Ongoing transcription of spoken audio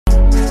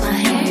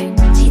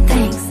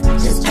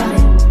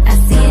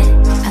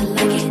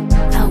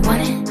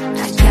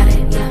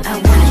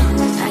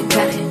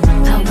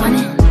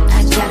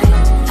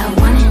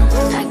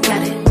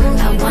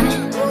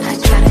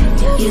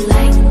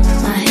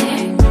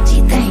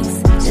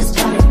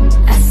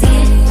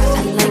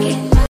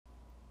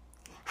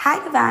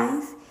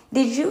Divines.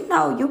 Did you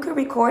know you can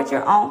record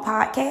your own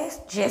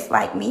podcast just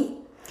like me?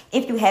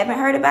 If you haven't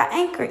heard about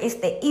Anchor, it's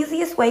the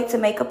easiest way to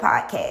make a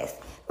podcast.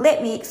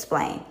 Let me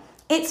explain.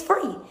 It's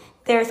free.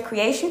 There's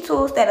creation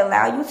tools that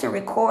allow you to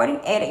record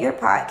and edit your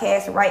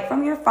podcast right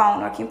from your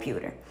phone or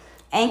computer.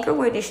 Anchor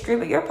will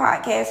distribute your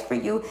podcast for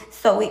you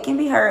so it can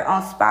be heard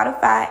on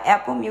Spotify,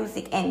 Apple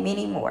Music, and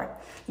many more.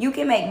 You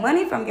can make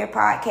money from your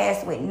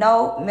podcast with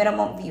no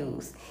minimum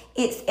views.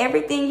 It's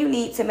everything you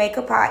need to make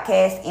a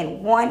podcast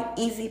in one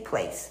easy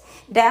place.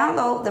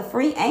 Download the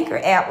free Anchor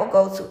app or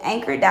go to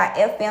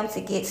anchor.fm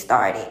to get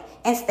started.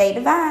 And stay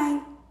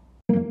divine.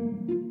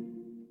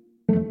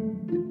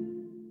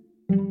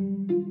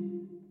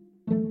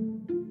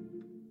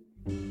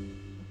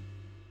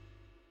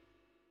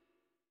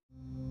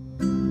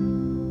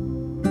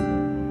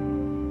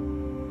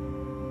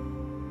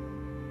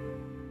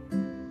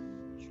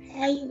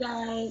 Hi you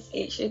guys,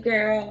 it's your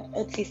girl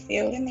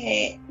Otissia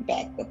Lynette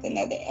back with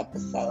another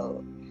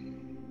episode,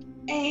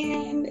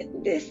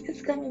 and this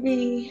is gonna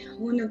be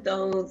one of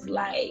those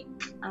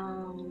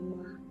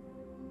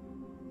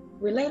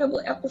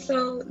relatable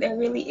episodes. There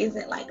really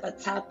isn't like a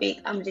topic.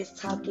 I'm just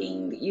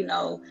talking,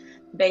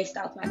 based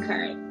off my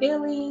current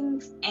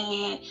feelings,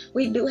 and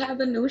we do have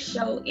a new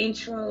show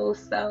intro,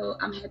 so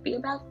I'm happy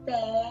about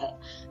that.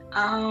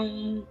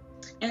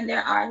 And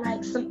there are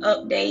some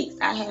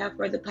updates I have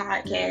for the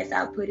podcast.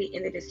 I'll put it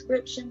in the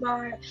description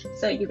bar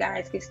so you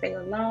guys can stay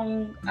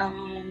along.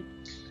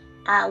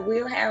 I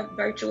will have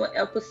virtual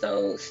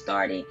episodes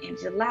starting in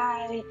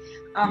July.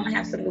 I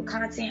have some new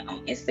content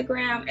on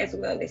Instagram as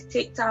well as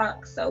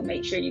TikTok, so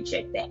make sure you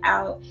check that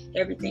out.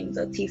 Everything's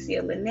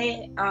Otissia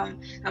Lynette.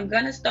 I'm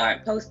going to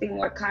start posting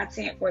more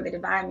content for the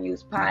Divine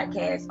Muse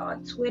podcast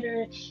on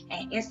Twitter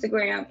and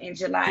Instagram in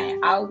July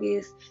and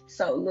August,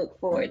 so look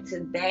forward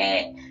to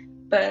that.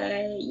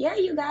 But yeah,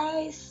 you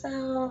guys,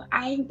 so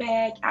I'm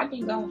back. I've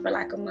been gone for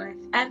a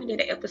month. I haven't did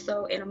an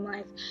episode in a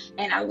month,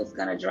 and I was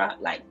gonna drop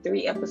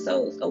 3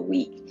 episodes a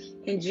week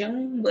in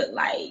June, but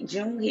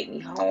June hit me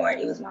hard.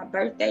 It was my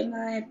birthday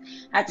month.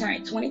 I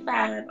turned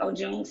 25 on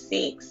June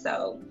 6th,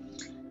 so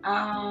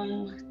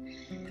I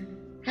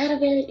had a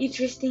very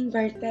interesting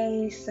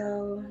birthday,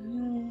 so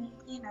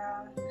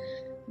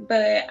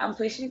but I'm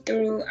pushing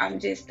through. I'm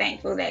just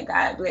thankful that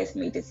God blessed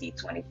me to see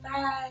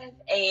 25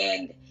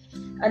 and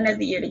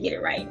another year to get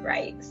it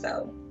right.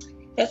 So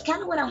that's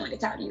kind of what I want to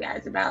talk to you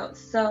guys about.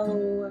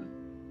 So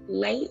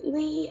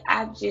lately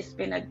I've just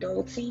been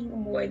adulting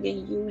more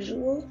than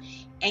usual,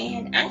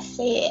 and I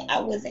said I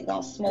wasn't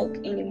gonna smoke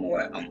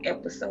anymore on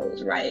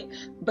episodes, right?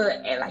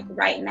 But at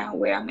right now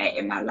where I'm at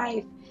in my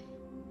life,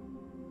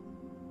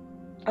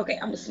 okay,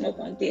 I'm gonna smoke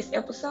on this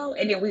episode,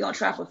 and then we're gonna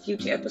try for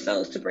future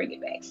episodes to bring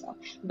it back. So,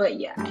 but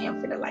yeah, I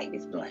am finna light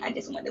this blunt. I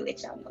just wanted to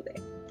let y'all know that.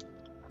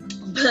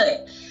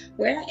 But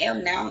where I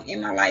am now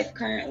in my life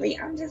currently,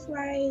 I'm just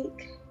I'm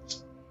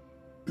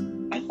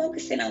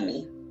focusing on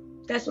me.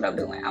 That's what I'm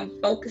doing. I'm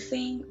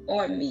focusing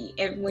on me.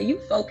 And when you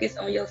focus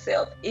on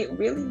yourself, it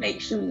really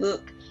makes you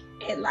look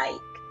at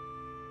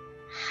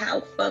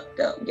how fucked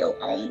up your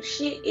own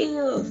shit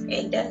is.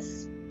 And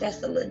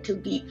that's a little too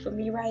deep for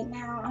me right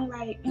now. I'm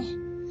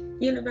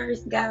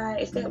universe,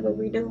 God, is that what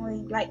we're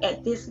doing?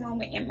 At this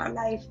moment in my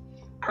life,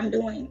 I'm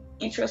doing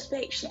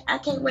introspection. I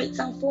can't wait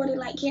till I'm 40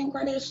 like Kim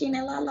Kardashian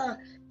and Lala.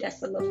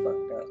 That's a little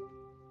fucked up.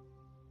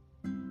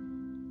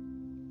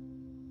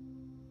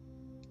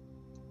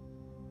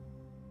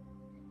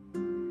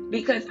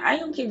 Because I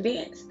am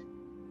convinced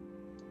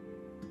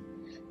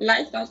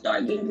life don't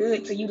start getting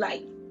good till you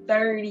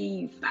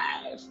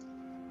 35.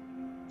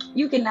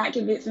 You cannot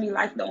convince me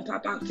life don't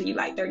pop off till you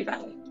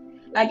 35.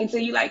 Until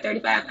you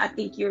 35, I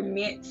think you're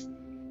meant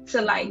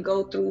to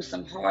go through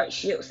some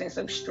hardships and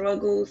some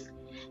struggles.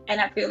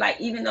 And I feel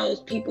even those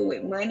people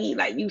with money,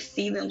 you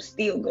see them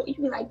still go, you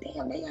be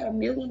damn, they got $1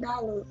 million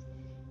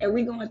and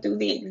we going through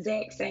the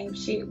exact same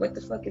shit. What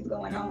the fuck is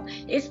going on?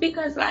 It's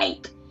because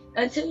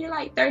until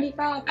you're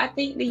 35, I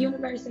think the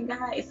universe and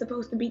God is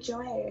supposed to beat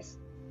your ass.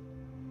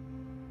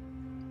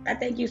 I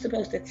think you're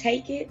supposed to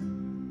take it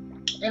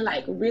in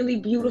really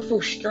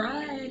beautiful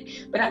stride,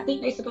 but I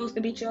think they're supposed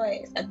to beat your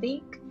ass. I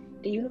think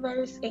the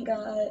universe and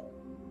God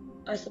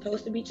are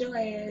supposed to beat your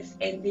ass,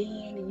 and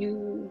then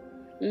you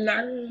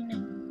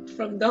learn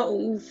from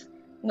those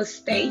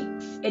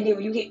mistakes, and then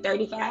when you hit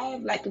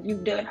 35, if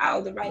you've done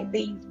all the right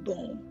things,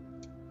 boom.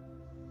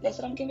 That's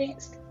what I'm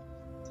convinced.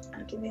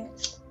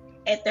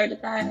 At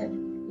 35,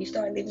 you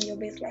start living your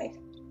best life.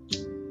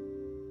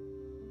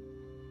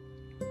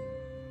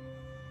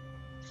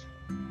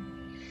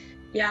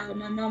 Y'all,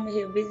 my mama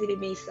here visited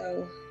me,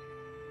 so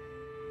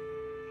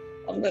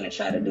I'm gonna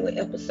try to do an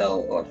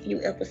episode or a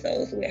few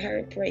episodes with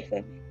her. Pray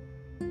for me.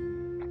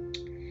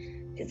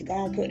 Just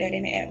gonna put that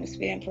in the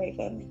atmosphere and pray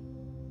for me.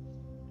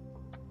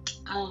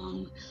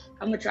 I'm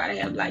gonna try to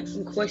have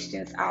some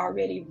questions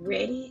already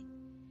ready,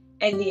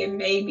 and then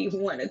maybe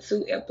 1 or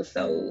 2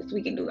 episodes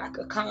we can do a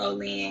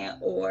call in,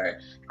 or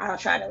I'll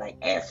try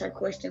to ask her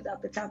questions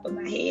off the top of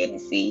my head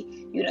and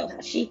see how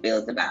she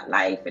feels about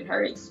life and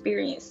her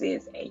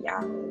experiences. And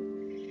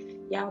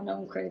y'all know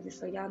I'm crazy,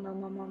 so y'all know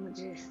my mama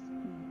just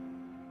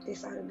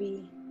This ought to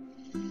be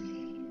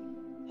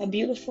a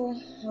beautiful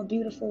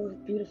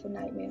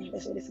nightmare.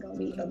 That's what it's gonna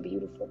be, a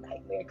beautiful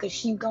nightmare. Cause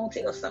she gonna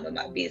tell some of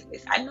my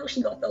business. I know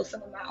she gonna throw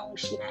some of my own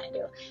shit out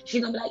there.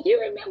 She gonna be like, you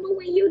remember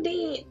when you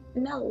did?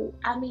 No,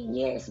 I mean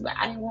yes, but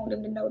I didn't want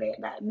them to know that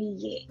about me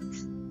yet.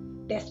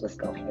 That's what's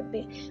gonna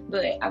happen.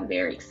 But I'm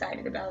very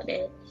excited about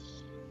that.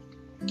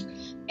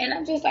 And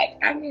I'm just like,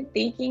 I've been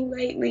thinking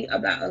lately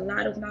about a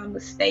lot of my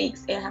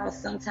mistakes and how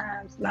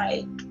sometimes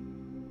like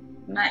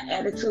my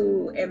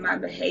attitude and my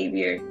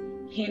behavior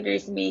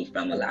hinders me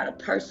from a lot of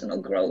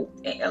personal growth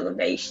and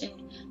elevation.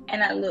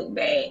 And I look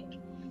back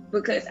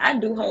because I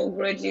do hold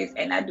grudges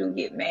and I do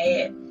get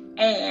mad.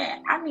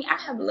 And I mean, I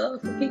have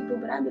love for people,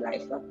 but I'd be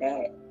like, fuck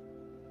that.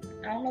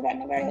 I don't know about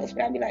nobody else,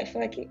 but I'd be like,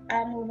 fuck it,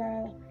 I'll move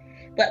on.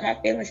 But my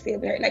feelings still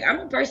be hurt. Like, I'm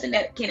a person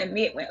that can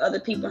admit when other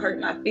people hurt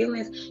my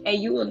feelings,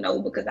 and you will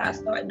know because I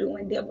start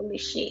doing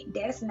devilish shit.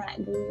 That's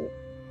not good.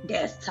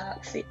 That's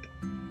toxic.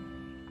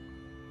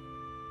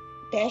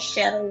 That's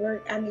shadow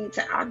work I need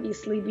to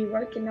obviously be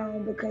working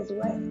on, because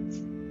what?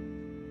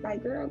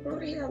 Like, girl, grow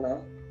the hell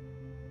up.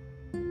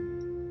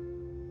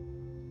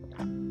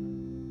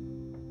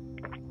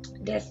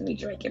 That's me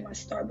drinking my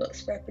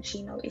Starbucks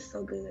Frappuccino. It's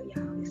so good,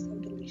 y'all. It's so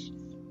delicious.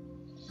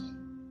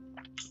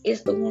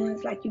 It's the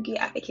ones like you get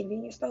at the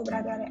convenience store, but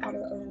I got it out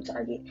of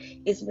Target.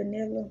 It's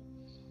vanilla.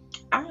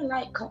 I don't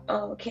like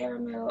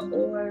caramel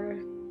or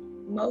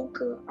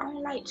mocha. I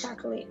don't like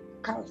chocolate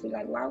coffee.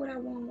 Like, why would I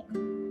want?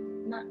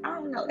 I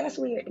don't know. That's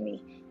weird to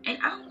me. And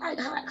I don't like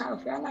hot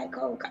coffee. I like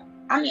cold.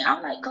 I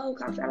don't like cold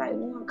coffee. I like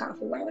warm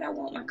coffee. Why would I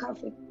want my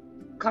coffee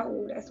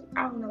cold? I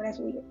don't know. That's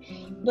weird.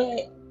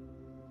 But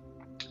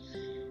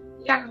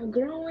y'all,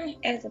 growing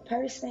as a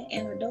person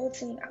and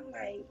adulting, I'm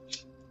like,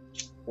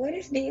 what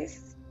is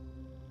this?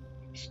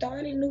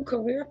 Starting new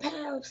career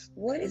paths,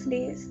 what is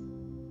this?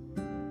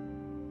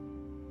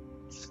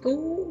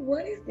 School,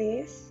 what is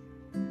this?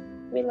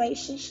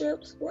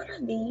 Relationships, what are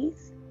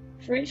these?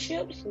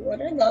 Friendships, what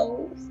are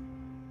those?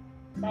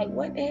 Like,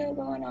 what the hell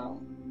going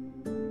on?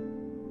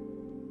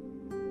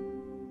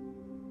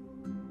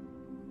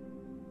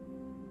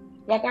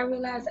 Like, I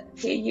realized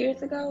 10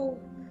 years ago,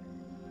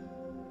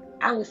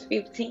 I was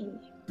 15.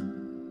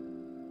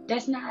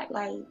 That's not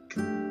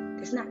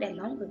that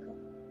long ago.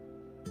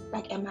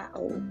 Like, am I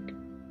old?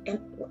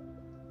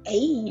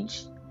 Aging.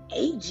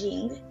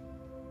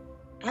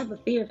 I have a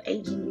fear of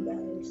aging, you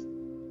guys.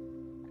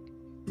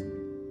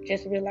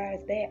 Just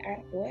realized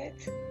that. What?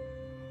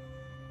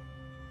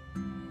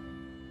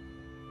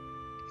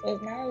 So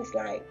now it's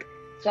like,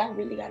 so I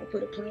really got to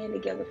put a plan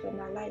together for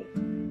my life.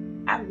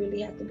 I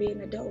really have to be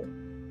an adult.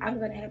 I'm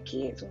going to have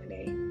kids one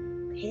day.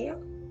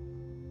 Hell?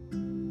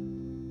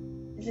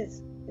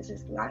 This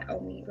is a lot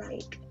on me.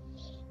 Like,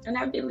 and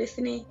I've been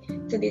listening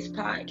to this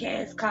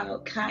podcast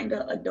called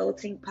Kinda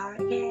Adulting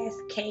Podcast,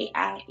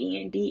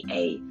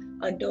 KINDA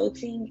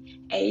Adulting,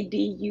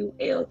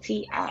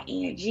 ADULTING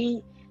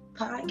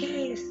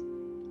podcast.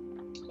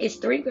 It's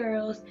 3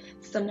 girls,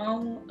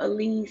 Simone,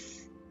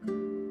 Elise.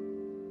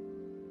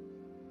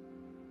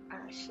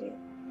 Shit.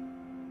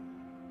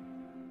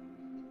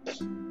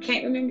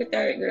 Can't remember the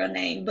third girl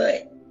name,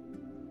 but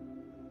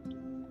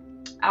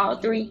all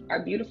 3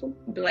 are beautiful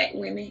Black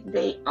women.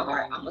 They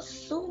are, I'm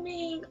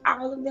assuming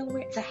all of them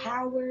went to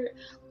Howard,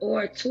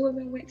 or 2 of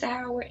them went to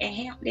Howard and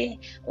Hampton,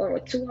 or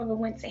 2 of them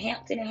went to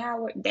Hampton and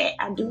Howard. That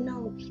I do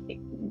know,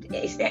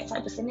 it's that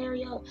type of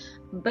scenario.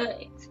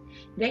 But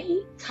they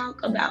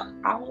talk about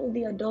all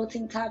the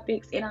adulting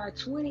topics in our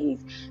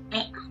 20s,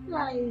 and I'm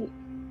like,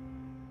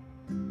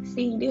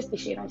 see, this the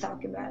shit I'm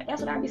talking about.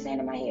 That's what I be saying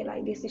in my head,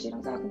 like, this the shit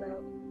I'm talking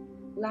about.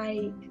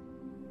 Like,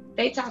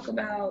 they talk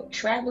about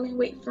traveling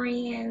with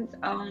friends,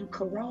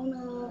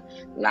 corona,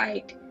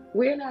 like,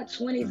 we're in our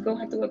 20s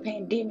going through a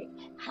pandemic.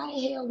 How the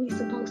hell are we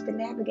supposed to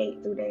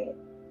navigate through that?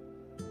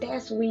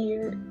 That's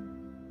weird.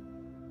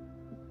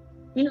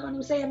 You know what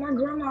I'm saying? My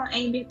grandma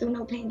ain't been through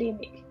no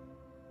pandemic.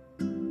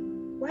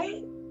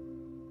 Wait,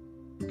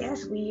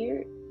 that's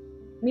weird.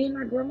 Me and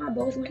my grandma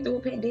both went through a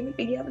pandemic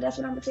together. That's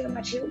what I'm gonna tell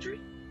my children?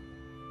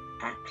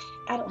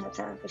 I don't have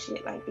time for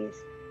shit like this.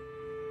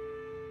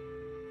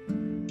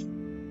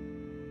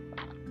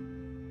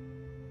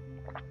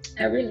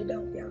 I really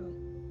don't, y'all.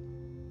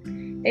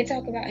 They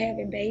talk about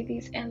having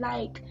babies, and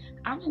like,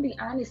 I'm gonna be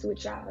honest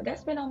with y'all,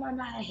 that's been on my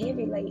mind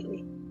heavy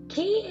lately.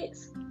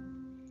 Kids,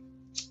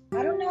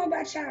 I don't know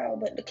about y'all,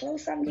 but the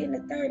closer I'm getting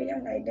to 30,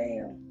 I'm like,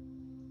 damn,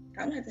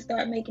 I'm gonna have to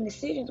start making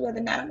decisions whether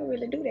or not I'm gonna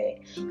really do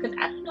that. Because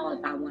I don't know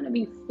if I want to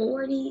be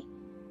 40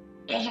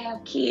 and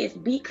have kids,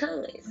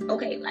 because,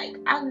 okay, like,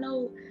 I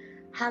know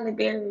Halle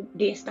Berry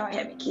didn't start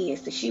having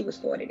kids till she was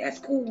 40. That's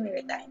cool and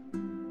everything.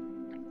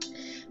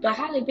 But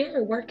Halle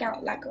Berry work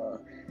out like a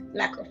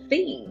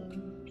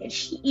fiend, and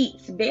she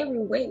eats very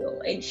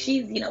well, and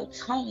she's,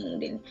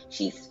 toned, and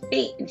she's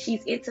fit, and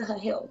she's into her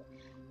health.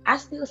 I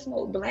still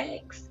smoke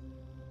blacks.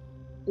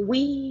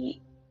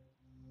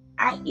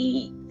 I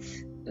eat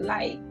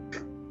like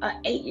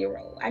an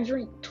 8-year-old. I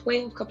drink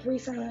 12 Capri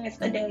Suns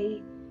a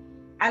day.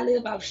 I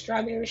live off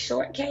strawberry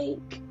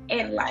shortcake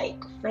and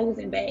like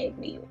frozen bag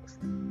meals.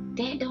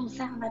 that don't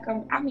sound like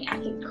I mean, I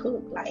can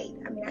cook, like,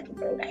 I mean, I can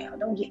throw down,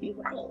 don't get me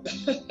wrong.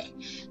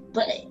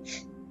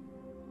 But,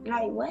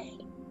 like, what?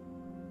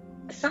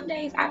 Some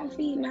days I don't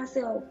feed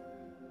myself.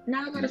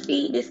 Now I gotta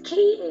feed this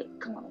kid.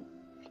 Come on.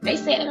 They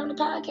said it on the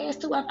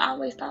podcast too. I've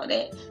always thought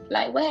that.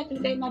 Like, what happened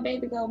today? My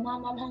baby go,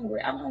 Mom, I'm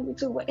hungry. I'm hungry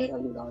too. What the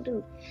hell you gonna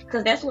do?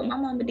 Because that's what my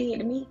mama did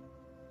to me.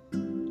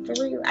 For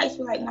real. I used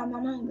to be like, Mom,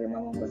 I'm hungry. My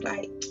mom was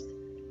like,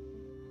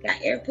 got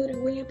air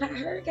pudding, wind pie,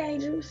 hurricane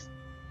juice.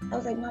 I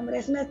was like, Mama,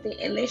 that's nothing.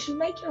 Unless you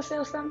make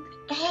yourself something.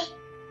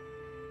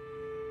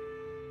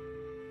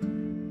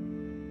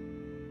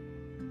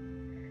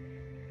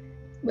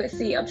 But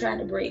see, I'm trying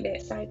to break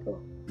that cycle.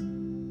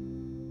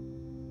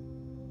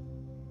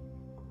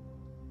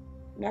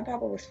 My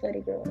papa was funny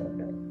growing up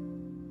though.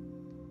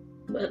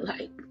 But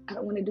like, I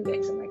don't want to do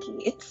that to my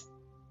kids.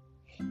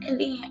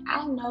 And then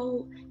I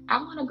know I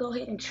want to go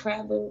ahead and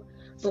travel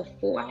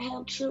before I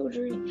have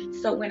children.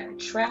 So when I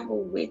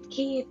travel with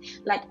kids,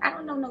 like, I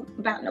don't know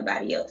about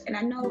nobody else. And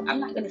I know I'm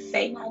not going to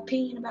say my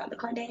opinion about the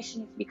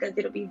Kardashians because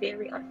it'll be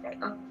very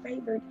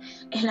unfavored.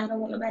 And I don't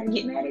want nobody to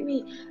get mad at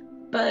me.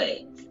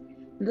 But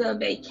the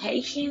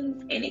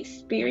vacations and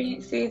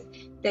experiences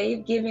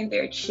they've given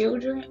their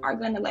children are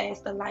going to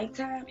last a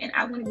lifetime, and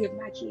I want to give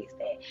my kids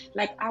that.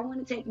 Like, I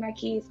want to take my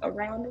kids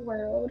around the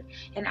world,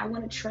 and I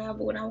want to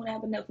travel, and I want to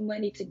have enough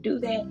money to do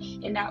that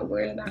and not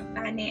worry about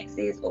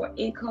finances or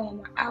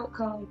income or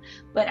outcome,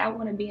 but I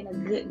want to be in a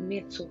good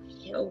mental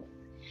health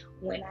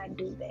when I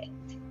do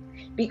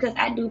that, because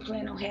I do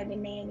plan on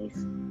having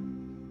nannies.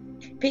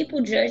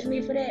 People judge me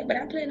for that, but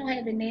I plan on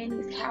having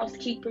nannies,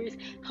 housekeepers,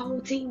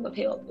 whole team of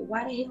help.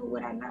 Why the hell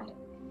would I not?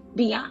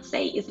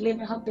 Beyonce is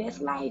living her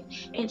best life,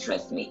 and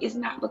trust me, it's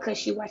not because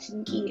she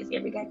watching kids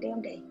every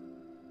goddamn day.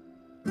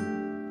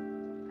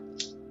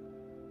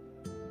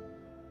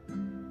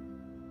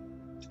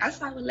 I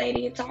saw a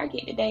lady at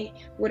Target today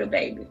with a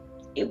baby.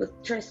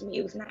 Trust me,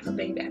 it was not her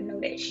baby. I know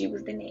that she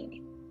was the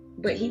nanny,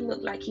 but he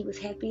looked like he was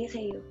happy as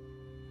hell.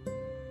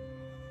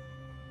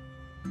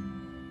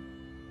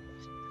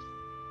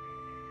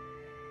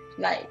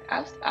 Like,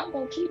 I'm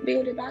gonna keep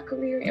building my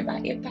career and my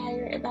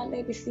empire and my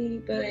legacy,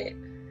 but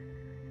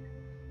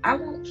I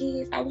want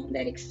kids. I want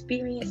that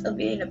experience of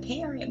being a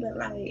parent, but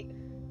like,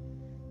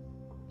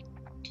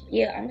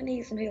 yeah, I'm gonna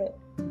need some help.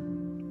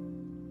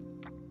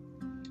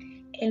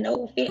 And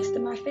no offense to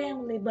my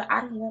family, but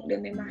I don't want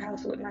them in my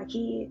house with my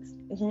kids.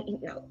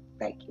 No,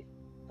 thank you.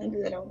 I'm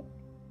good on it.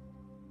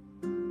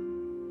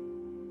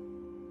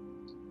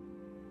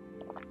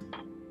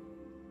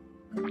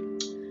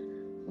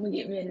 I'm gonna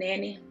get me a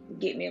nanny,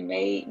 get me a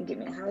maid, get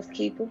me a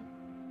housekeeper,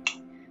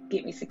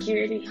 get me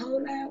security,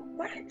 whole lot,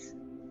 what?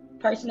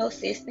 Personal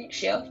assistant,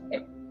 chef,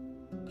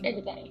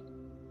 everything.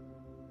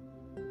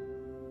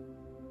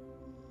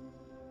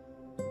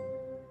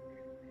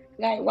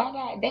 Like, why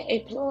not? That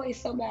employs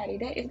somebody.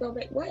 That is gonna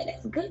be what?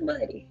 That's good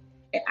money.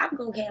 And I'm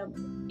gonna have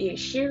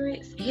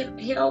insurance,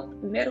 health,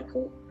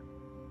 medical,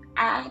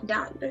 eye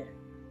doctor,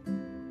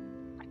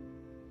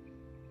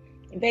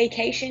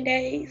 vacation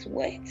days.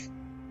 What?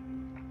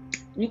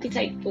 You can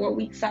take 4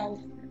 weeks off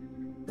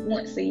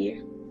once a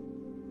year.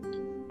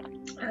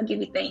 I'll give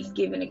you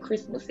Thanksgiving and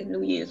Christmas and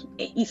New Year's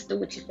and Easter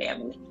with your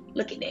family.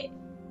 Look at that.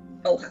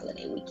 Oh,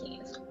 holiday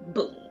weekends.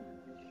 Boom.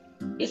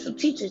 There's some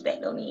teachers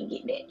that don't even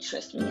get that.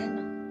 Trust me, I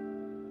know.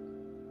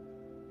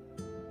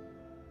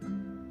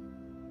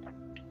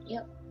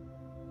 Yep.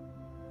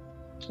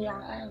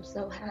 Yeah, I am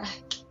so high.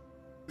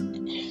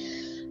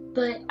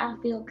 But I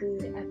feel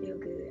good.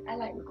 I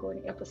like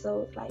recording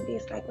episodes like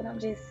this. Like when I'm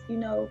just,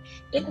 in a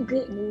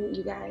good mood,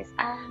 you guys.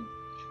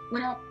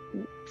 When I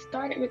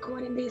started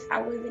recording this,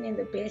 I wasn't in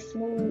the best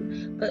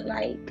mood. But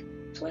like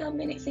 12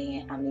 minutes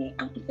in,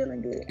 I'm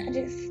feeling good. I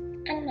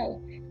don't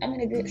know. I'm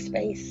in a good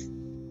space.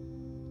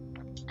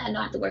 I know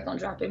I have to work on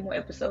dropping more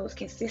episodes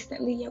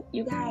consistently,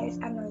 you guys.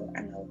 I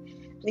know.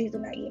 Please do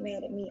not get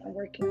mad at me. I'm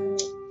working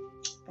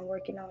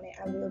on it.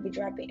 I will be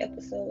dropping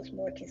episodes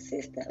more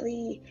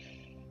consistently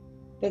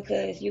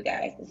because you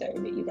guys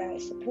deserve it. You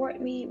guys support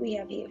me. We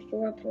have hit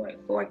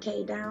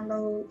 4.4K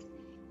downloads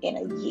in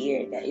a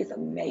year. That is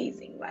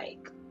amazing.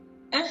 Like,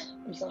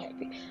 I'm so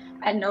happy.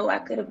 I know I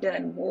could have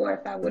done more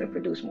if I would have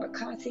produced more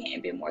content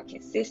and been more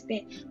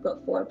consistent,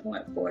 but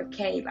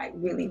 4.4K like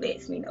really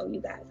lets me know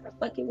you guys are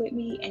fucking with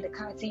me and the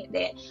content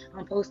that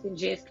I'm posting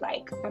just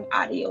like from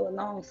audio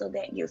alone. So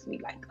that gives me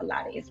like a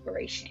lot of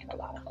inspiration and a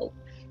lot of hope.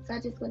 So I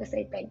just want to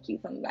say thank you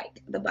from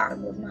like the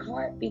bottom of my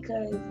heart,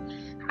 because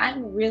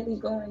I'm really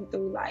going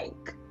through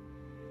like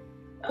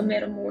a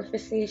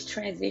metamorphosis,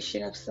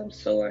 transition of some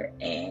sort,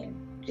 and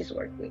just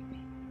work with me.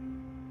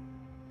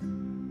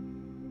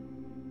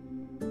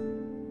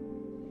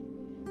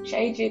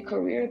 Change your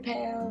career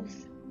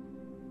paths.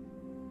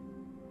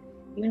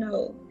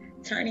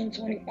 Turning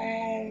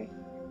 25,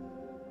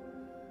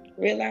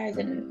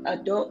 realizing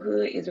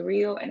adulthood is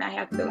real and I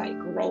have to like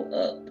grow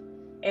up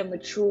and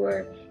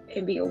mature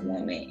and be a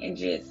woman and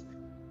just,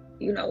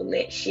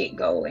 let shit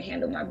go and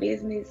handle my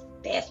business.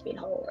 That's been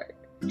hard.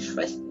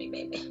 Trust me,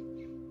 baby.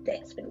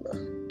 That's been a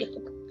little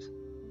difficult.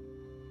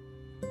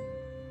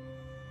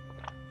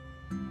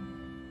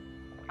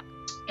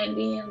 And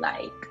then,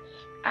 like,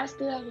 I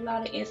still have a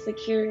lot of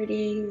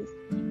insecurities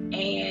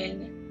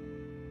and,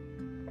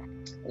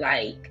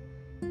 like,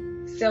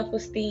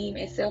 self-esteem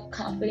and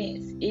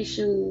self-confidence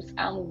issues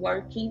I'm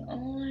working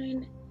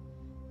on.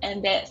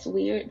 And that's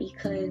weird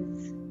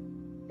because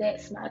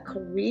that's my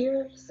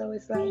career. So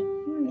it's like,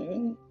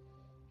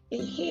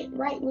 it hit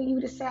right when you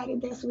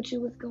decided that's what you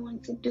was going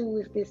to do.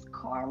 Is this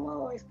karma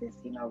or is this,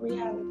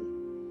 reality?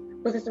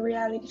 Was this a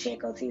reality check,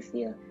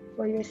 Otissia,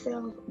 for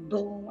yourself?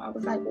 Boom. I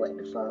was like, what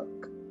the fuck?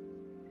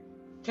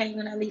 Came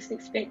when I least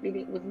expected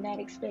it. Was not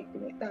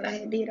expecting it. Thought I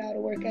had did all the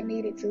work I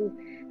needed to.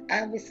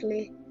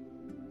 Obviously,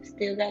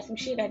 still got some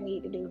shit I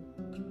need to do.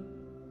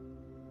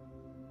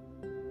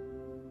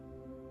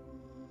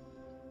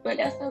 But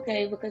that's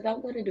okay because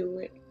I'm going to do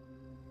it.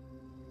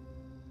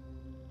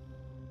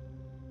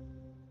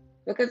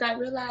 Because I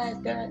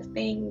realized there are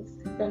things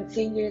from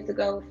 10 years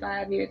ago,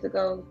 5 years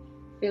ago,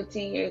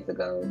 15 years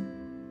ago,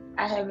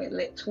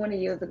 20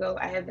 years ago,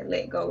 I haven't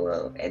let go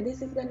of. And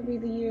this is going to be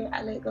the year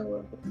I let go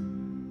of it.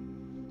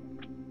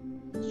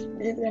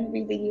 This is going to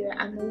be the year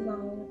I move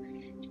on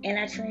and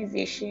I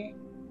transition.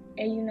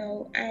 And,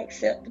 I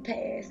accept the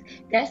past.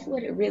 That's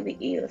what it really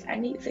is. I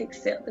need to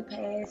accept the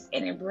past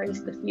and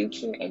embrace the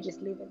future and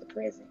just live in the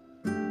present.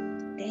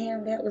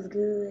 Damn, that was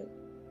good.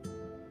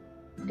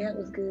 That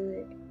was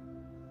good.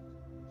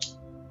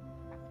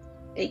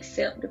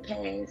 Accept the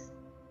past,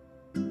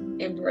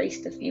 embrace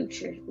the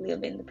future,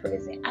 live in the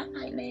present. I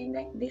might name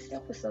this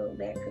episode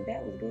that because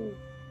that was good.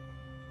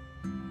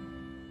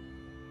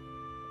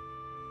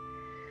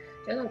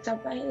 That's on top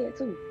of my head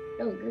too.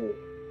 That was good.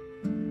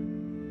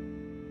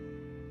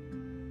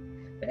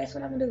 But that's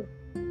what I'm gonna do.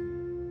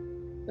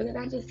 Because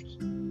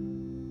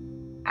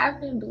I've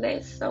been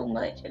blessed so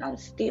much and I'm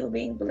still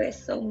being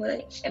blessed so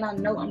much. And I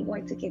know I'm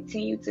going to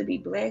continue to be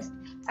blessed.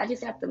 I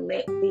just have to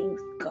let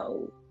things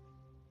go.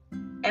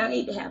 And I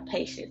need to have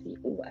patience.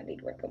 Ooh, I need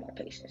to work on my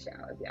patience,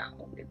 y'all. If y'all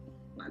don't get me.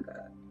 My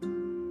God.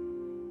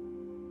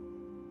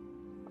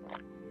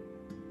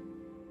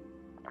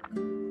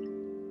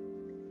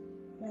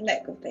 My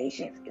lack of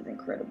patience is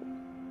incredible.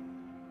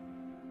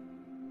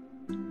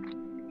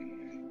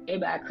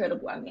 And by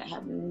incredible, I mean I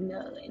have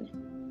none.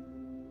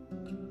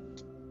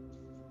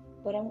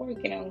 But I'm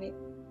working on it.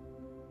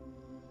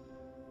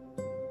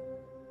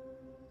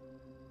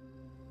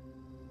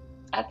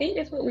 I think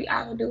that's what we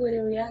all do it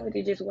in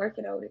reality, just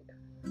working on it.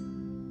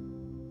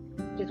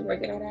 Just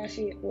working on our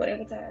shit,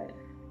 whatever time.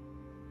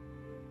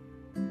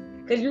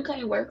 Because you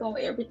can't work on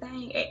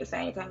everything at the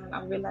same time.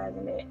 I'm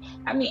realizing that.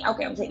 I mean,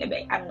 okay, I'm taking it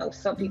back. I don't know,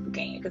 some people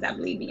can, because I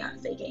believe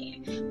Beyonce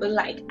can. But,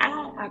 like,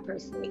 I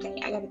personally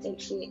can't. I got to take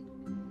shit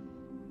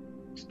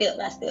step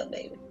by step,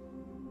 baby.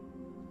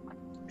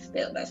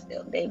 Step by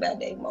step, day by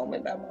day,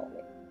 moment by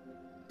moment.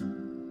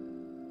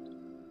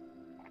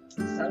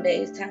 Some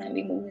days time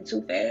be moving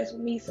too fast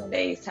with me. Some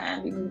days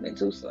time be moving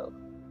too slow.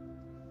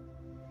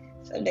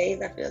 Some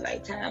days I feel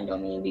like time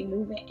don't even be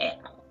moving at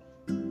all.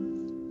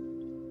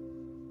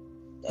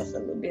 That's a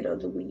little bit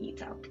of the weed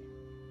talking.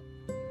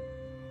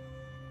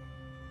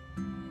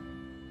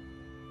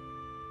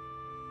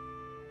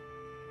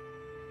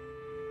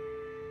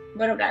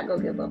 But I'm not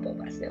gonna give up on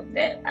myself.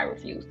 That I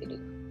refuse to do.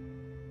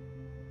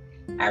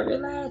 I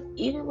realized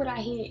even when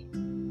I hit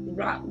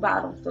rock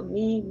bottom for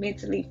me,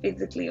 mentally,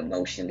 physically,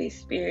 emotionally,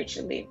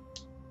 spiritually,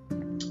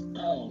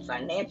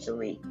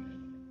 financially,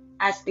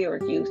 I still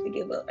refuse to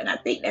give up. And I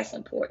think that's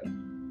important.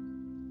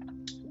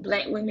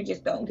 Black women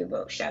just don't give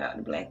up. Shout out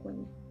to black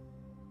women.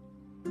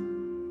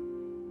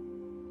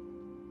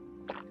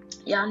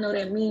 Y'all know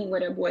that meme where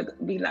that boy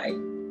be like,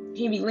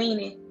 he be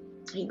leaning,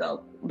 he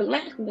go,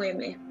 black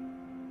women.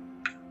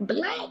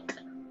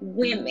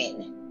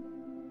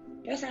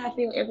 That's how I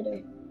feel every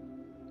day.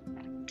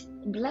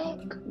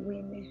 Black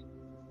women.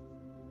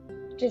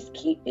 Just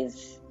keep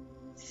this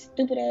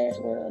stupid ass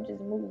world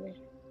just moving.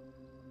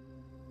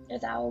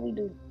 That's all we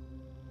do.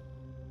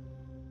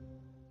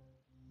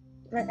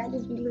 Like, I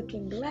just be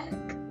looking, black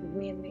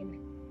women.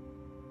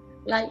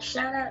 Like,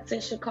 shout out to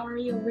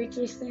Sha'Carri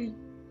Richardson.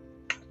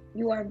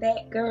 You are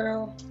that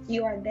girl.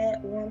 You are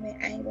that woman.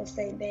 I ain't gonna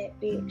say that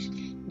bitch,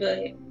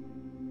 but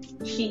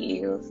she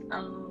is.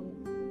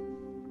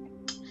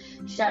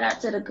 Shout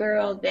out to the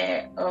girl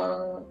that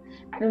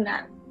I do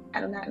not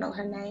know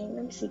her name.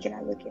 Let me see, can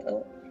I look it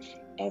up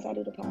as I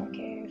do the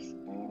podcast?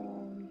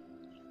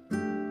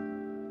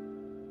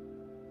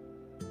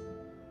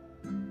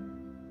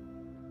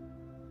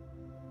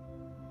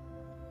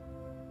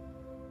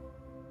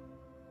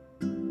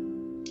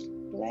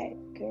 Black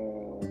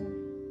girl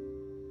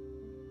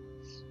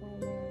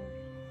swimmer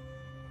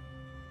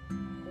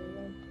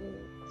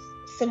Olympics.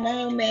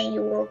 Simone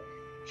Manuel.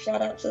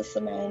 Shout out to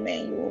Simone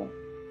Manuel.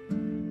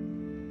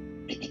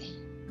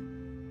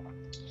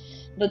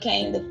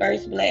 Became the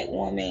first black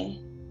woman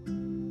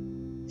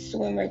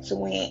swimmer to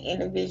win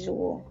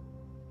individual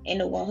in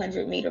the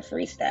 100-meter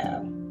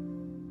freestyle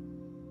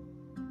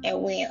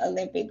and win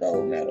Olympic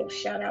gold medal.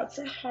 Shout out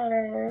to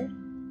her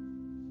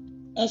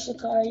and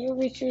Sha'Carri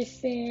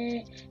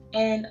Richardson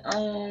and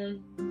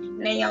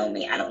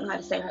Naomi. I don't know how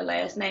to say her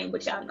last name,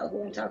 but y'all know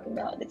who I'm talking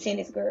about, the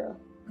tennis girl.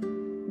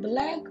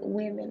 Black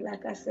women,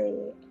 like I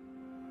said,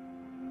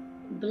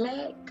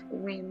 black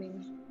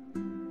women.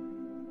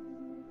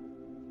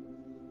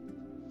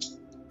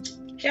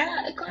 Shout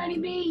out to Cardi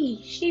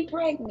B. She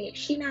pregnant.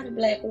 She not a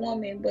black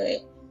woman,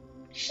 but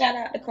shout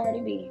out to Cardi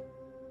B.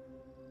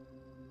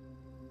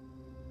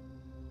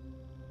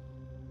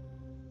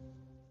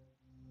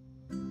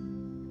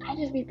 I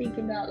just be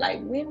thinking about like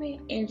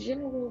women in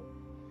general.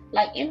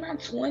 Like in my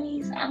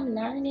 20s, I'm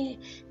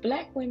learning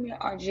black women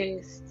are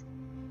just,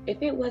 if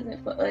it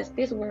wasn't for us,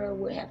 this world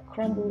would have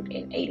crumbled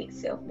and ate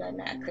itself by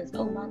now. Because,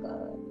 oh my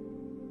God.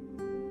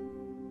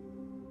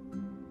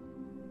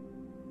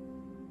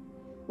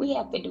 We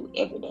have to do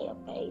every damn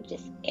thing.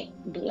 Just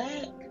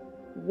black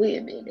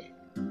women.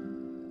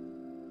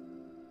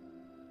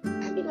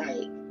 I be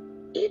like,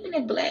 even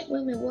if black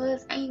women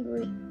was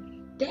angry,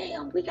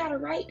 damn, we got a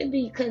right to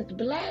be. Because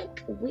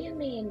black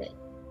women,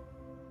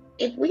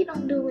 if we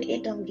don't do it,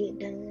 it don't get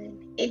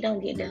done. It don't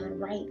get done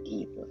right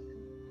either.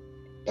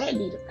 That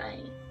be the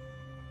thing.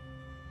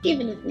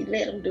 Even if we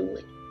let them do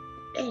it,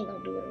 they ain't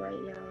gonna do it right,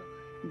 y'all.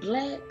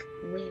 Black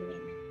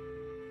women.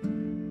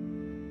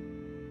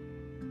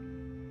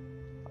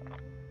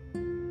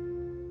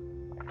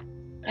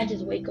 I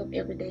just wake up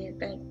every day and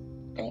thank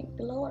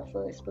the Lord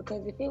for us,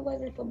 because if it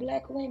wasn't for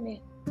black women,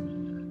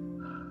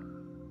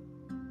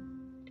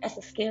 that's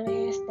a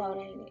scary ass thought,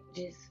 ain't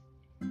it?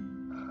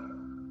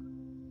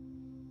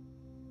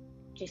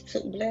 Just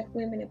took black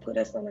women and put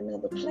us on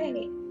another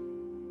planet.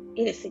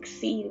 It has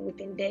succeeded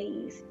within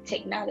days.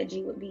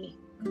 Technology would be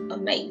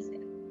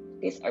amazing.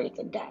 This earth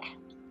would die.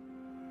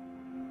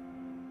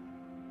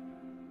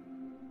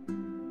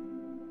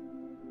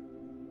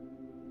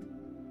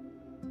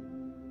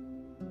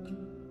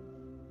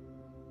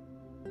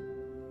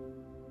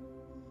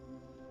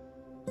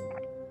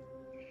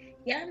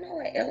 Y'all know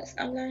what else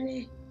I'm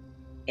learning?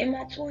 In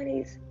my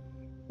 20s,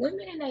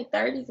 women in their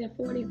 30s and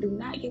 40s do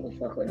not give a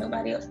fuck what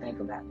nobody else think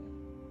about them.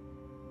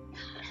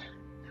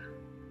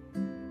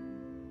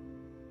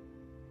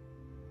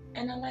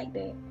 And I like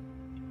that.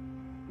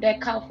 That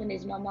coughing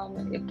is my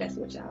mama, if that's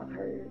what y'all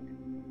heard.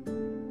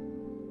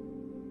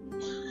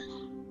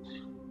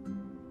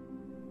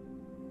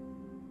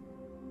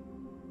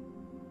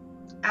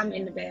 I'm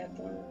in the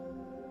bathroom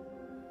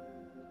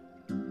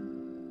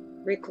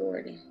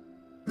recording.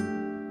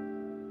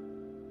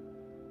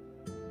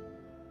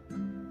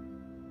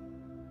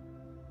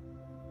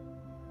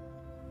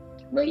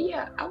 But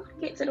yeah, I want to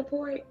get to the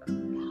point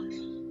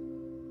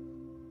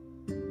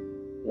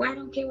where I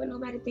don't care what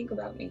nobody think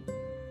about me.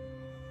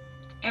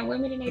 And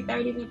women in their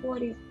 30s and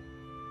 40s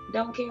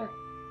don't care.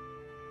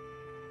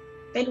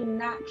 They do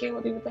not care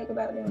what people think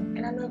about them.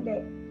 And I love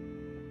that.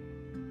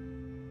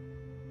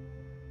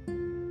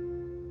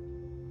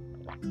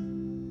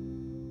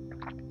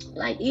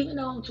 Like, even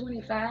though I'm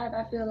 25,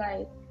 I feel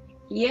like,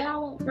 yeah, I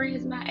want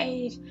friends my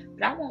age,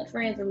 but I want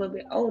friends a little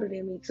bit older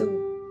than me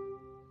too.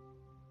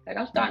 Like,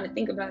 I'm starting to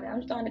think about it.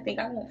 I'm starting to think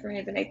I want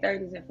friends in their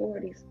 30s and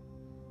 40s.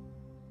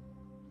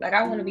 Like,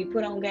 I want to be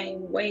put on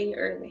game way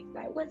early.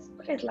 Like, what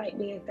it's like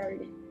being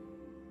 30?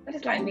 What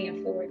it's like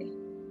being 40?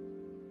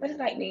 What it's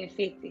like being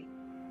 50?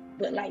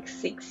 But, like,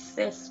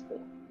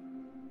 successful.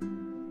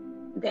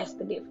 That's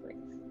the difference.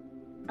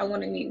 I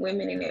want to meet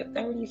women in their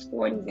 30s,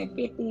 40s, and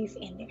 50s,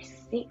 and their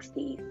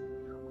 60s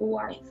who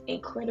are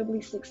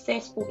incredibly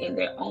successful in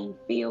their own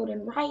field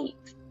and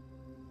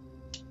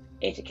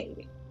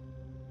educated.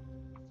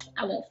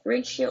 I want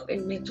friendship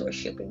and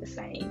mentorship in the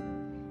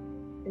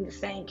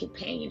same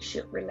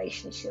companionship,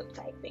 relationship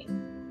type thing.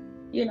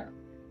 You know.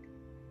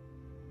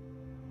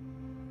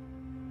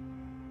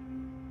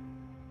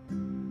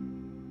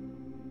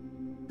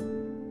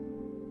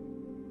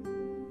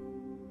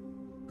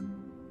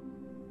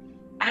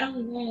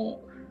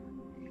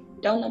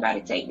 Don't nobody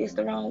take this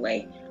the wrong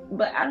way,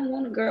 but I don't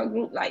want a girl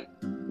group like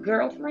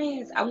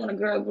girlfriends. I want a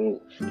girl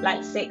group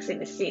like Sex in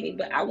the City,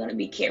 but I want to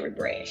be Carrie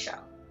Bradshaw.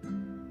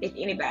 If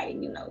anybody,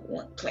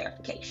 want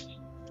clarification.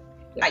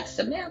 Like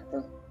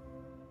Samantha.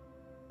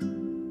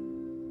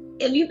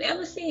 If you've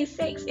ever seen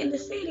Sex in the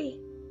City,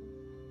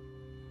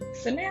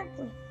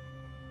 Samantha,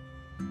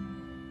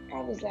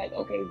 I was like,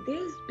 okay,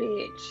 this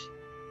bitch.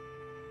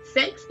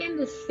 Sex in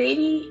the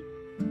City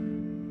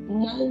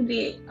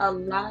molded a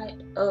lot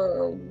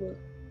of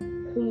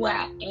who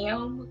I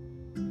am.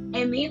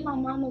 And me and my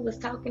mama was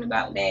talking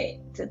about that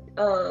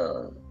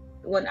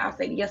I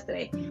said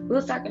yesterday. We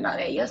was talking about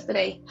that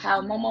yesterday,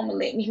 how my mama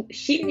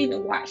she didn't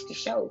even watch the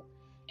show.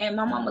 And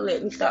my mama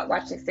let me start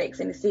watching Sex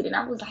in the City. And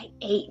I was like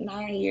 8,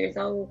 9 years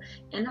old.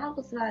 And I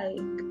was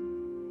like,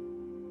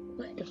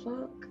 what the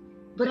fuck?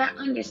 But I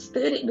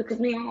understood it because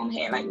me and my mom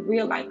had like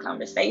real life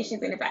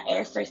conversations. And if I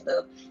asked her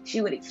stuff,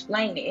 she would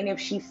explain it. And if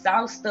she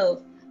saw stuff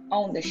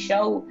on the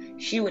show,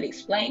 she would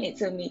explain it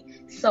to me.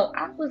 So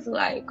I was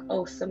like,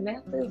 oh,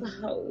 Samantha's a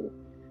hoe.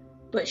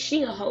 But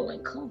she a hoe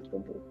and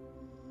comfortable.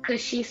 Because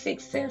she's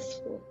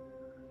successful.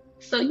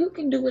 So you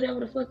can do whatever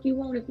the fuck you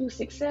want if you're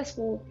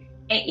successful.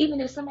 And even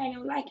if somebody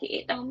don't like it,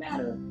 it don't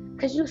matter.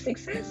 Because you're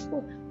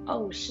successful.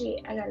 Oh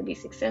shit, I gotta be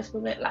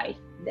successful at life.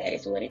 That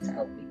is what it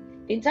told me.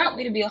 It taught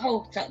me to be a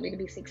hoe, taught me to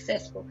be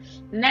successful.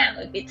 Now,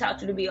 if it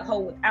taught you to be a hoe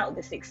without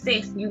the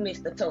success, you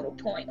missed the total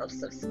point of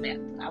success.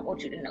 I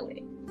want you to know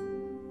that.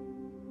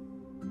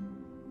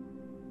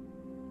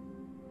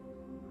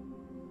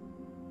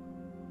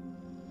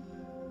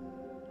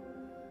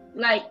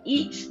 Like,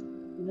 each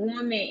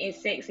woman in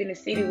Sex and the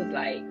City was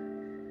like,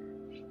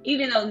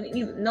 even though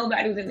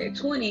nobody was in their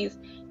 20s,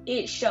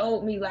 it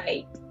showed me,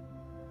 like,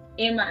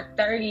 in my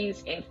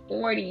 30s and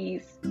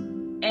 40s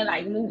and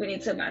like moving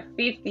into my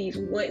 50s,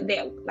 what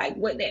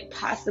that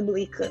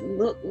possibly could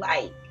look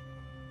like,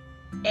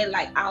 and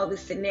like all the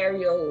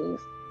scenarios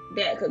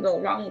that could go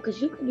wrong.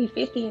 Because you could be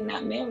 50 and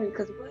not married.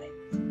 Because what?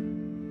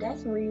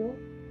 That's real.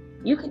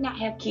 You could not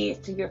have kids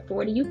till you're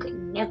 40. You could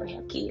never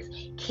have kids.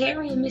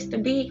 Carrie and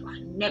Mr. Big are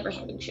never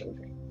having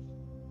children.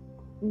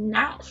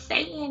 Not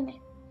saying,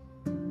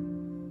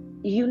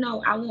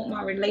 I want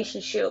my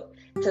relationship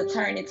to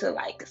turn into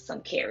like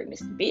some Carrie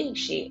Mr. Big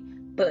shit,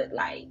 but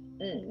like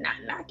not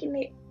knocking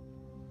it.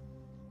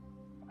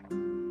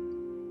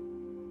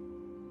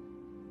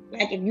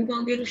 Like, if you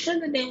gonna get a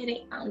sugar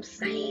daddy, I'm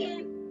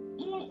saying,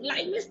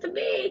 like Mr.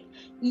 Big,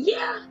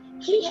 yeah,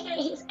 he had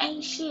his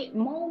ain't shit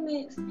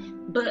moments,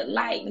 but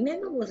like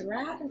nigga was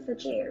riding for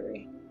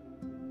Carrie.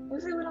 You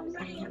see what I'm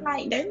saying?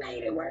 Like, they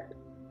made it work.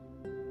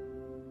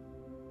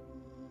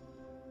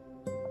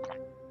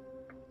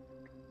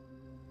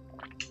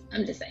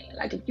 I'm just saying,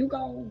 like, if you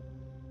gonna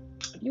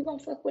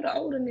fuck with an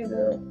older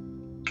nigga,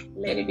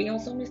 let it be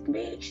on some Mr.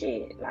 Big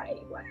shit. Like,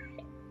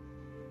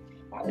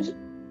 why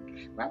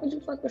would you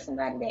fuck with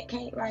somebody that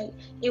can't, like,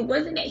 it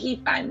wasn't that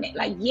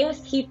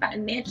yes, he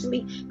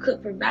financially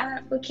could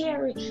provide for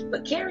Carrie,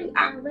 but Carrie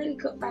already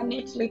could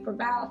financially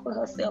provide for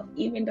herself,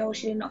 even though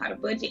she didn't know how to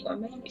budget or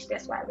manage.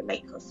 That's why I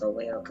relate to her so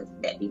well, because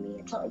that be me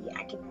and Toya,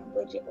 I cannot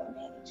budget or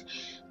manage.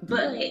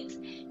 But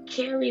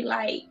Carrie,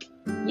 like,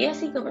 yes,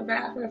 he could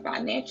provide for her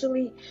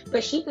financially,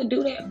 but she could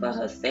do that for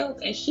herself,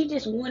 and she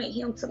just wanted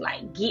him to,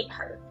 like, get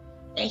her,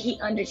 and he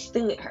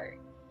understood her.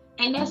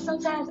 And that's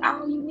sometimes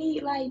all you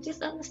need. Like,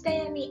 just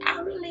understand me.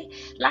 I really,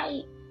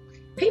 like,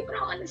 people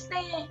don't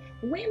understand.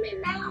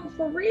 Women now,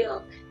 for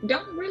real,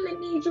 don't really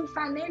need you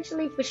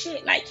financially for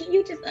shit. Like, can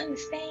you just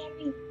understand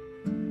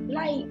me?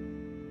 Like,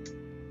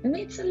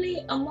 mentally,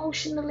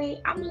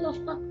 emotionally, I'm a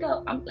little fucked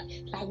up. I'm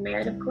like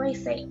Meredith Grey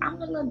say,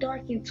 I'm a little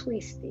dark and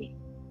twisty.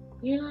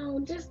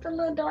 Just a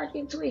little dark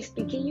and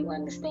twisty. Can you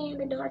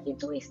understand the dark and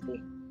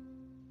twisty?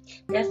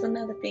 That's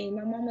another thing.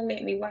 My mama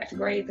let me watch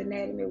Grey's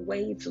Anatomy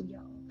way too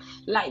young.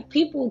 Like,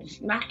 people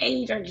my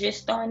age are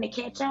just starting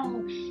to catch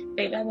on.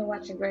 Baby, I've been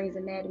watching Grey's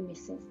Anatomy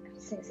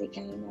since it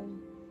came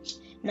on.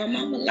 My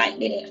mama liked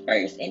it at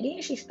first, and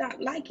then she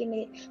stopped liking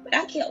it. But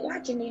I kept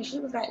watching it, and she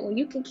was like, well,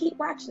 you can keep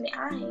watching it.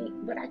 I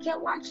ain't. But I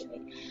kept watching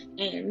it.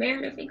 And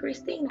Meredith and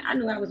Christina, I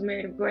knew I was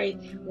Meredith Grey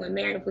when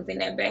Meredith was in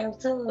that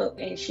bathtub,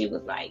 and she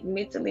was, like,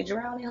 mentally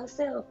drowning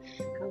herself.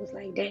 I was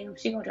like, damn,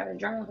 she gonna try to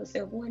drown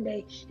herself one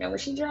day. And when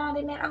she drowned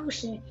in that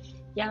ocean,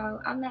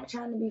 y'all, I'm not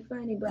trying to be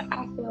funny, but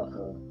I felt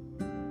her.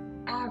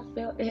 I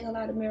felt the hell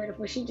out of Meredith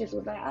when she just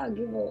was like, I'll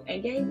give up,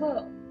 and gave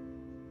up.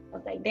 I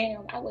was like,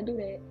 damn, I would do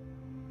that.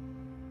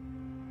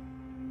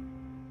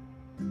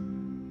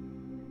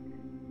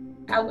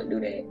 I would do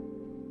that.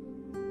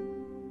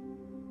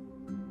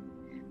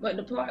 But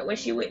the part where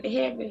she went to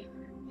heaven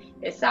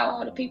and saw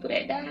all the people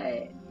that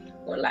died,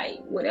 or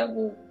like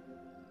whatever,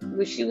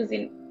 when she was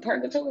in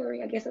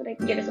purgatory, I guess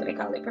that's what they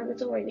call it,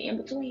 purgatory, the in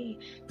between.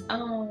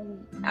 I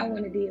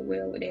wouldn't have did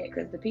well with that,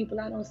 because the people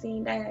I don't see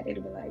die,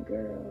 they'd be like,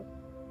 girl,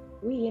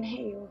 we in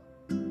hell.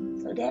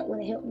 So that would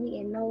have helped me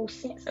in no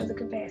sense of the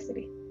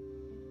capacity.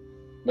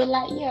 But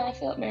like, yeah, I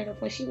felt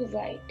Meredith when she was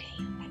like,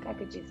 damn, like I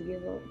could just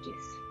give up.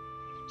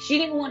 She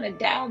didn't want to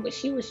die, but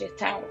she was just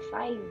tired of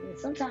fighting. And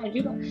sometimes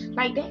you don't,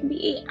 like, that be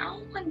it. I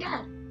don't want to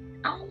die.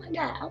 I want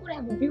to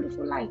have a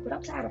beautiful life, but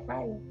I'm tired of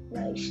fighting.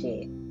 Like,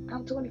 shit,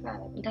 I'm 25,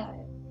 I'm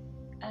tired.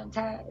 I'm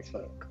tired as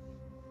fuck.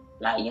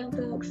 Like Young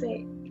Thug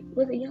said,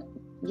 was it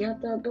Young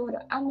Thug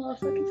daughter? I'm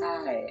motherfucking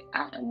tired.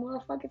 I am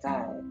motherfucking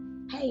tired.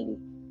 Haiti,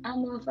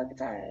 I'm motherfucking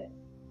tired.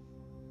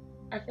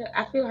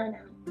 I feel her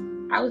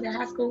now. I was in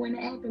high school when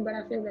that happened, but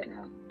I feel that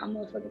now. I'm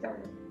motherfucking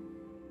tired.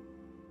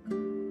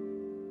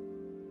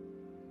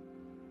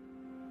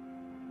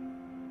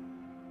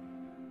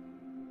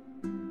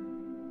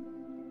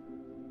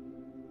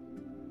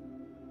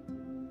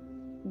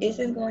 This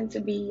is going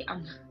to be,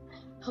 I'm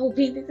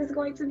hoping this is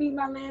going to be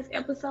my last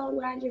episode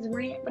where I just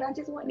rant, but I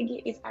just want to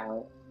get this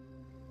out.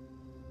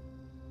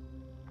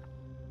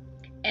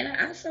 And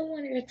I also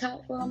wanted to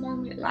talk for a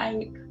moment,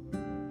 like,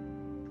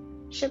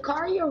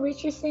 Sha'Carri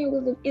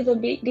Richardson is a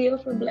big deal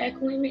for Black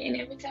women, and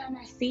every time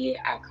I see it,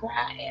 I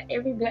cry. And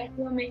every Black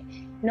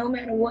woman, no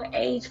matter what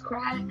age,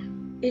 cry,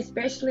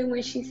 especially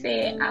when she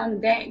said, I'm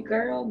that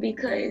girl,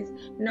 because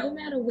no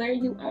matter where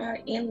you are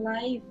in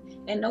life,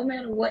 and no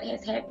matter what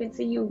has happened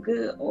to you,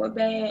 good or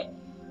bad,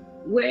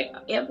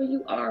 wherever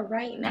you are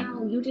right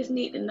now, you just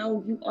need to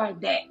know you are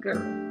that girl.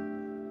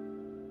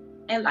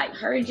 And like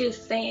her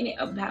just saying it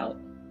about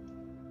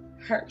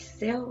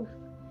herself,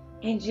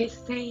 and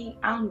just saying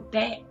I'm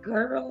that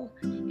girl,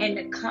 and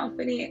the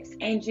confidence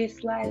and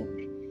just like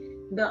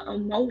the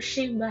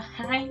emotion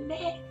behind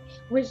that,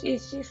 which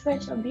is just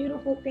such a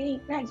beautiful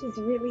thing. I just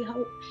really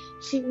hope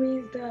she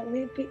wins the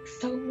Olympics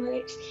so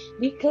much,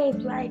 because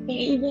like,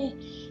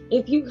 even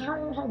if you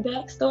heard her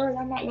backstory,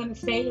 I'm not gonna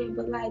say it,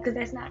 but like, cause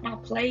that's not my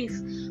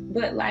place,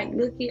 but like,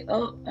 look it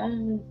up.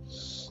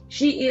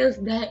 She is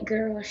that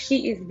girl.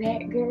 She is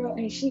that girl,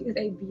 and she is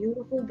a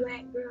beautiful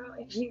black girl,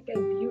 and she's a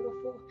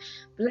beautiful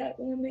black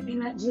woman,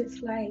 and I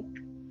just like,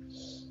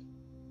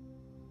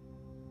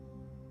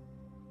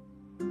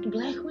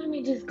 black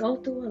women just go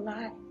through a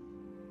lot.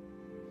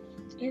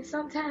 And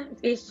sometimes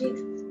it's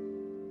just,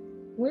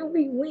 when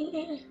we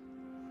win,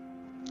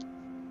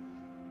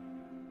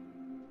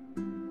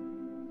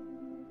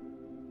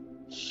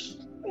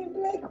 when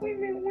black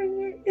women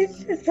win,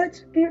 it's just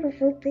such a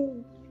beautiful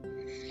thing.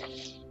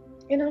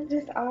 And I'm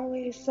just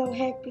always so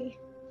happy.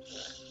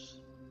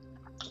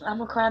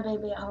 I'm a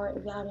crybaby at heart,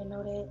 if y'all didn't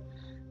know that.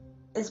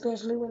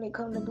 Especially when it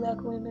comes to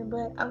black women.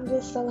 But I'm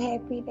just so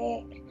happy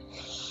that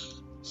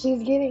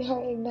she's getting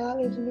her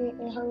acknowledgement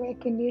and her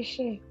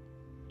recognition.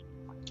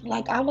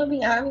 Like, I'm gonna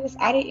be honest,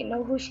 I didn't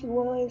know who she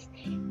was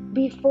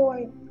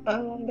before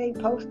they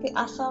posted.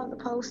 I saw the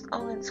post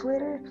on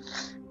Twitter,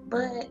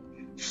 but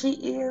she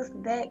is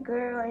that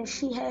girl, and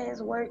she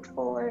has worked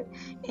for it,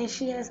 and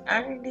she has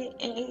earned it,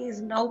 and it is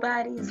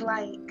nobody's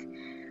like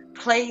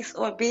place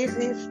or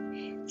business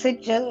to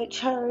judge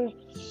her,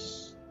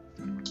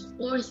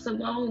 or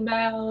Simone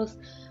Biles,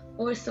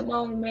 or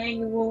Simone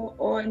Emanuel,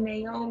 or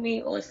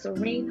Naomi, or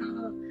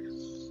Serena,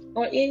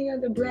 or any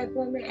other black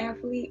woman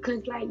athlete,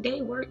 because like,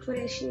 they work for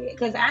that shit.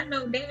 Because I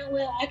know damn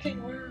well I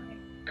can run.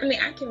 I mean,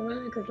 I can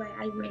run because like,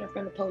 I ran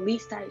from the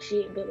police type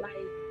shit, but like,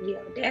 yeah,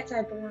 that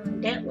type of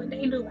run, that what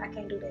they do, I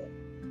can't do that.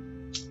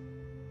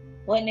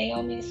 What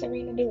Naomi and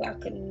Serena do, I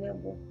couldn't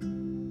never.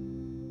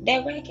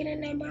 That racket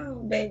and that ball,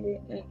 baby,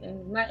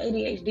 my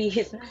ADHD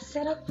is not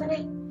set up for that.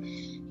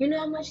 You know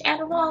how much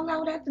Adderall I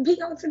would have to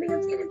be on to be a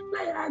tennis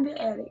player? I'd be an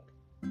addict.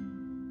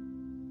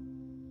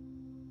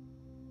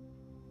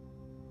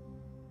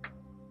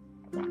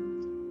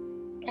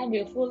 I'd be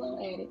a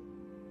full-on addict.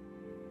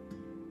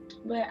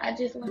 But I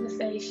just want to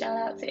say shout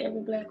out to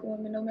every black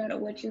woman, no matter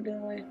what you're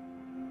doing.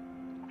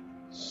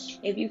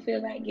 If you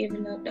feel like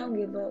giving up, don't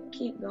give up.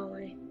 Keep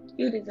going.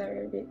 You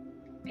deserve it,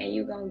 and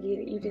you gonna get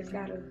it. You just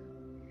gotta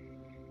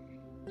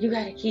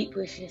keep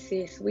pushing,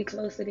 sis. We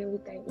closer than we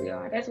think we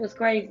are. That's what's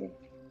crazy.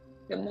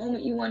 The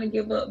moment you want to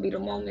give up be the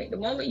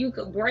moment you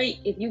could break.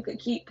 If you could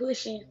keep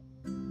pushing,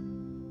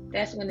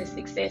 that's when the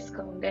success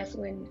comes. That's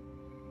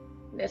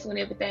when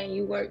everything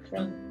you work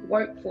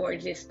for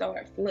just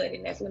start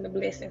flooding. That's when the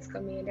blessings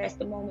come in. That's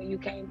the moment you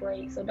can't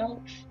break. So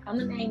I'm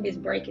gonna name this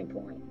breaking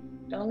point.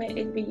 Don't let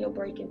this be your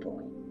breaking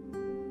point.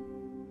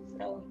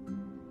 So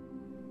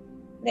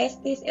that's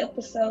this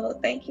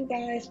episode. Thank you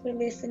guys for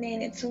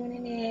listening and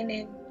tuning in,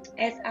 and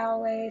as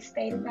always,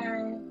 stay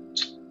divine.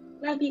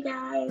 Love you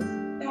guys.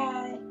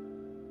 Bye.